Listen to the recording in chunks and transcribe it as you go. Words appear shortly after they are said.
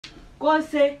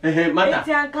Koose. Mata.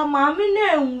 Eti anka mami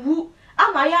na enwu.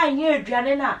 Ama ya anye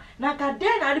aduane na ka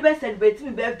den na de be celebrate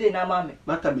me birthday na mami.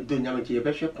 Mata bi do nyame che ye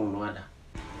be hwe pon no ada.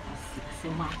 Se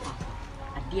ma pa.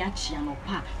 Ade achia no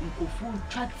pa nkofu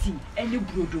twati ene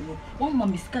brodo no. Won ma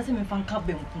misika se me fan ka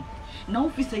benku. Na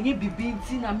office nye bibi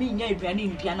nti na me nya aduane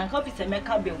ndua na ka office me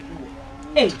ka benku.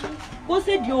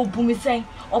 Koose di obumi sen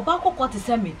oba kokko te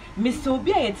se me se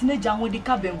obi ayetine gya ho di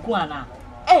ka benku ana.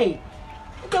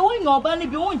 The one your banny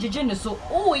be one jijin so.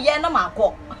 Oh, yeah, no,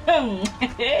 Marco.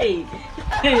 Hey,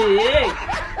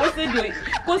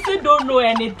 Koose don't know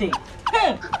anything.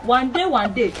 One day,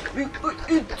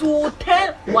 it will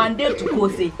tell one day to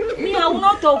Koose. Me, I will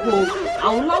not talk. I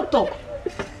will not talk.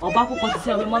 Obako ko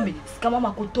say we mama skama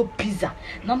makoto pizza.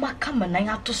 Na makama na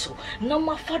ya to so. Na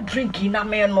mafa drink na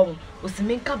me no.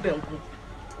 Osimenka benku.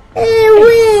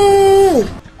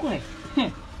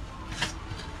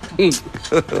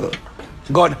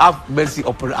 God have mercy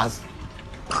upon us.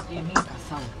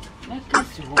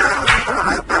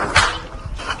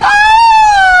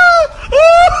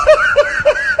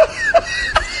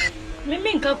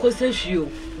 Miminka Koose shio.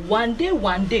 One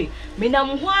day, me na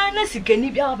mwana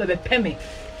sikeni bia bebe peme.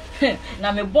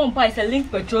 Na me bompa is a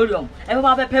link petroleum.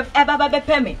 Eba bebe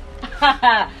peme.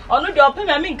 Onu de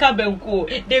opeme minka benku.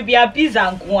 De bia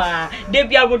pizza nko a, de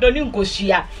bia rodoni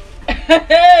nkosia.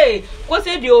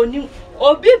 Koose de oni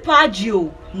obi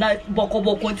pagio na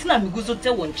bokoboko nti na miguso te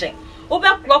wonchen. Obi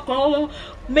clock no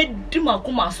me di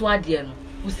makoma so ade no.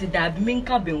 Usi da bi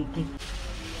minka benku.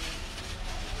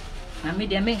 Na me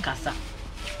de menkasa.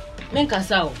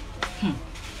 Menkasa o.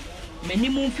 Meni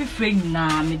mu fifre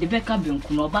na me de beka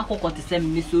benku no ba kokko te se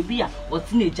me so bi a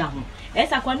oti na eja ho.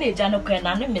 Esa kwa na eja no kwa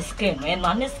na ne miskin no,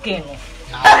 na ne skin no.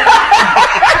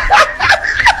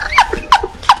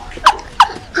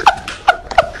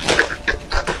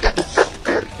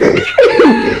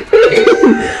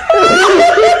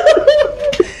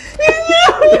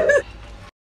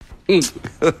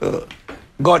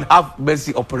 God have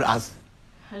mercy upon us.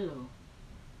 Hello.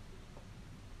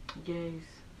 Yes.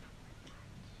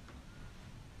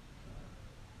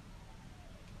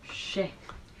 She.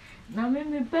 Na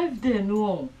me birthday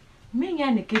no. Me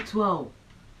nya ne ketua o.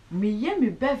 Me ye me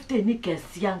birthday ni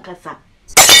kesi ankasa.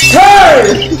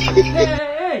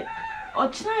 Hey!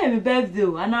 Ochina ye me birthday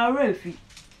o, ana refi.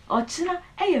 Ochina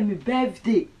ye me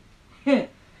birthday.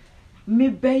 Me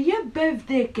beye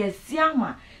birthday kesi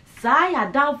ama.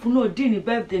 Saya down for no dinner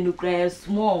birthday no cry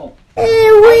small.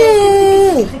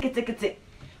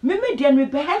 Me dear me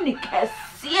behani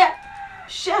kesi.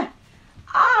 She.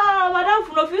 Madam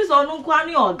for no fees or no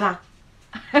kwani organ.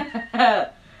 I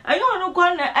don't know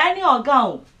kwan any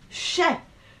organ. She.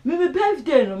 Me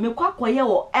birthday no me kwakwaye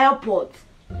wo airport.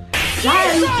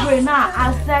 Say na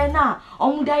asay na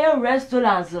omudaya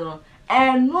restaurants no.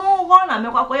 And no one na me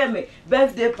kwakwaye me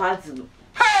birthday party no.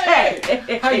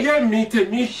 I hear me to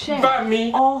me ba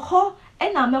me. Oho,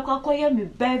 and na me kwakwaye me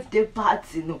birthday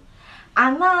party no.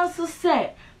 Announce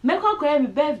say me kwakwaye me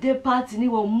birthday party ni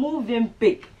wo moving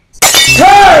pic.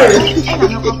 And na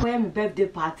me kwakwaye me birthday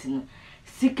party no.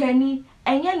 Sikani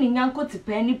enya ni nyanko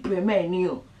tipeni premier ni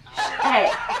o.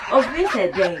 Obi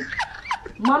said then.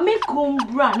 Mami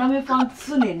kumbra na me fan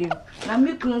suneni. Na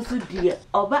me kunsu die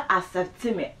oba accept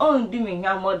me. On di me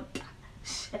nyamod.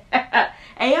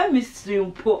 Eya mystery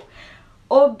mpo.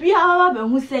 Obi awa be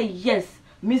hu say yes,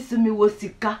 miss me wo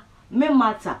sika. Me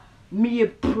matter me ye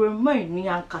premier ni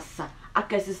ankasa.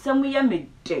 Akesesem ye me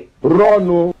de.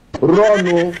 Rono.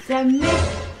 Se me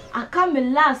aka me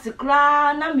last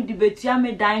kra na me dibetia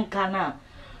me dan kana.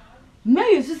 Me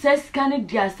yusu say scan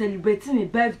dia celebrating me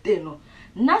birthday no.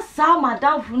 Na sa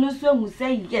madam funu so hu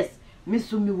say yes,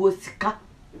 miss me wo sika.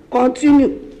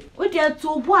 Continue. We dey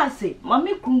to boase,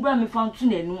 mami kumbra me fan tu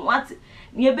nenu. What?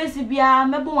 Ni ebesi bia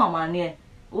mebo mama ne.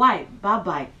 Why?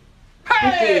 Bye.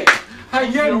 Hey! I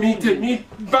hear me to me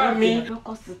ba me.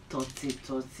 Because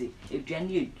 30.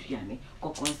 Eduane.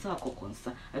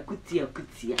 Kokonsa. Akutia.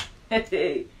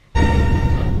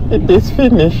 It is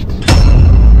finished.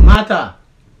 Mata.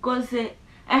 Koose,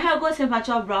 go se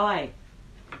pacho brawai.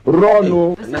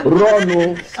 Rono.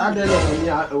 Ade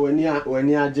when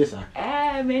ya jesa.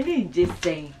 Me ni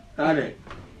jesen. Ade.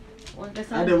 Wonder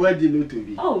Ade where di lo to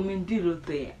be. Oh, me di lo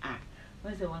to e.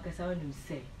 What's the one kasa when you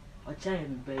say? Ocha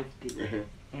me birthday.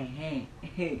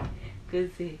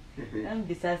 Koose, I'm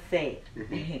bisa say.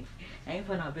 I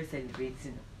for now be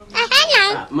celebrating.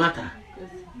 Mata.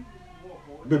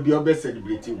 Baby obe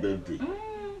celebrating birthday.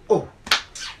 Oh.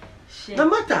 Na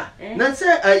mata. Na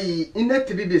say ai in that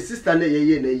 3 days sister na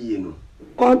yeye na yeye no.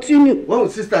 Continue. One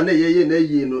sister na yeye na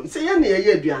yeye no. Say ya na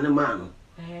yeye aduane ma no.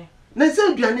 Na say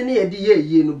aduane na ye di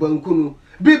yeye no banku no.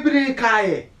 Bibiri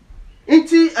kae.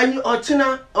 Inti ayi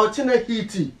ochina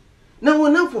hiti. Na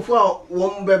wona fofo a wo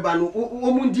mbeba no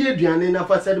wo mu die aduane na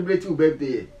fa celebrate your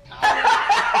birthday.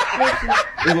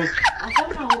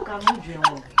 Asama wo ka mu dwen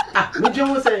wo. Me dwen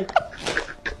wo say.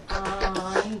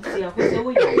 Inti akose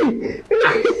wo yale.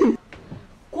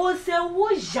 Kose wo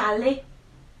jale.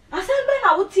 Asembe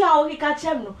na wo ti a wo ka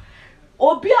chem no.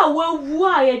 Obi a wawu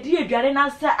a ye di aduane na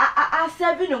a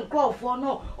 7 nkrofo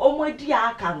no omodi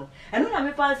aka no eno na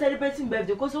me fa celebrating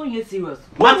birthday cause won ye serious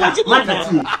Mata tie cause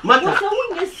won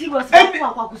ye serious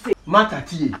kwa say Mata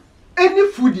tie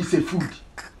any food is a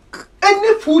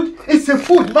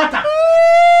food Mata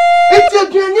enti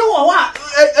aduane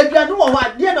wo wa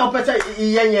de na opese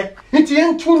yenye enti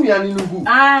yentu nuane nugu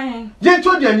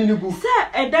yentu aduane nugu se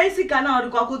edan sika na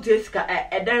odikwa ko tu sika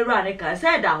edan ra ne ka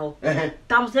se da ho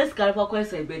tam se sika for ko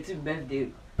celebrating birthday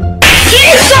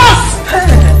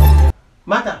Jesus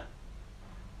Mata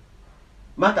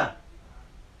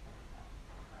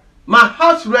my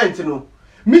house rent no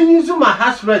me use my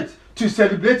house rent to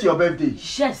celebrate your birthday.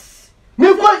 Yes.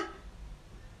 Me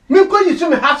ko use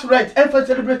my house rent and for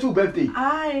celebrate your birthday.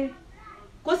 Aye.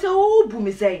 Ko se o bu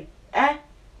mi say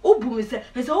o bu mi say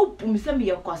se o bu mi say me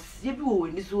yakwase bi wo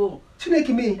ni so. Chineke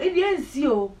me. E dey nsi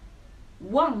o.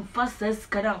 One first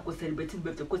scan ko celebrating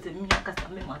birthday ko se mi akasa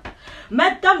me mata.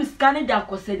 Madam scan da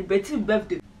ko celebrating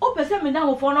birthday. O pese me na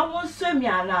ho for no mo so mi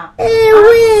ana.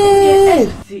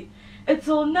 It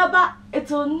will never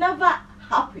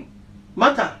happen.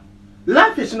 Mata,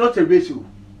 life is not a race.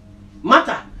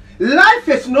 Mata, life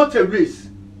is not a race.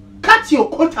 Cut your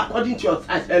coat according to your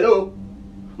size. Hello?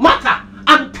 Mata,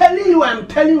 I'm telling you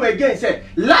again, say,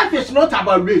 life is not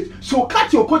about race. So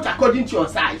cut your coat according to your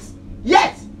size.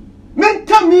 Yes. Me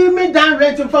tell me down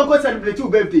rent and for celebrate your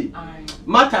birthday.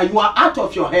 Mata, you are out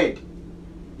of your head.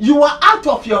 You are out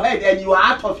of your head and you are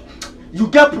out of you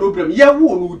get problem. Yeah,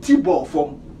 who T-ball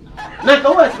from. Now,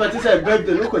 how expect to say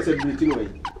birthday no celebrating way.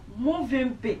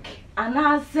 Moving pick and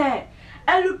I say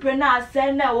aeroplane I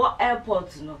say na wo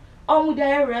airport no. Omu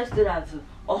dey restaurant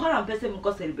or how person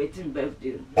go celebrating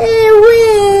birthday.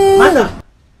 Mata.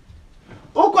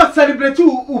 O go celebrate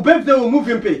you birthday or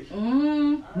moving pick.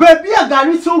 Baby a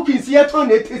gari so kin see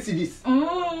turn 80 cedis.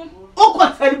 O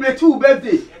go celebrate you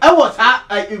birthday. I was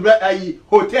a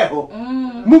hotel.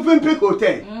 Moving pick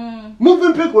hotel.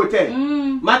 Moving pick hotel.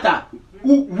 Mata.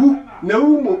 Na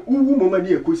uwu mama ni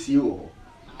ekosi o.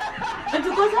 And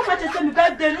because how much say me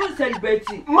birthday no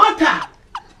celebrating. Mata.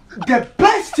 The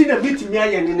best thing that meet me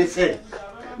ayen ni say.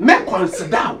 Me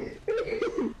consider.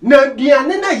 Na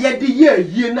biane na ye de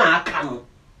ye na aka no.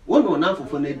 Wo no na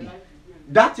fofo na di.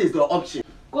 That is the option.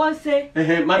 Go say.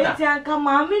 Mata. Eti anka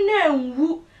maami na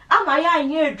enwu. Ama ya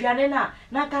anye aduane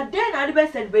na ka den na de be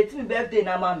celebrate me birthday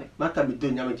na mama. Mata me do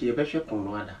nyame ke ye be hwe pon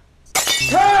no ada.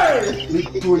 Hey! Me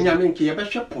do nyame ke ye be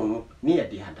hwe pon no ne ye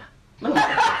de ada. Me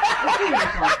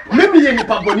ye ni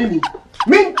pa boni ni.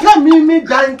 Me nka me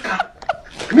danka.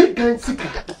 Me can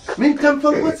sika. Me can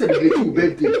for celebrate your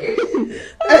birthday.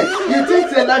 Hey, you think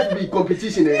the life be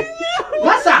competition eh?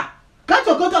 Masa, cut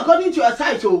your coat according to your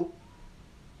size oh.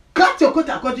 Cut your coat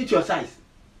according to your size.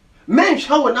 Men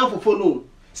shower now for phone.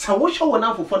 Sa wo shower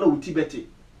now for phone with Tibeti.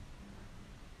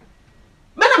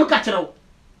 Men am catch now.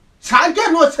 Sa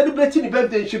again no celebrating the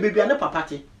birthday should be an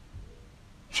party.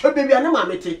 Should be an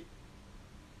mamete.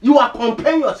 You are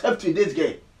comparing yourself to this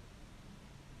girl.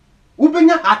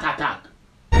 Ubenya heart attack.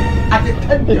 At the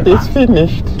time it is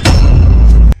finished.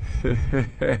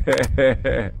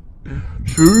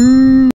 True.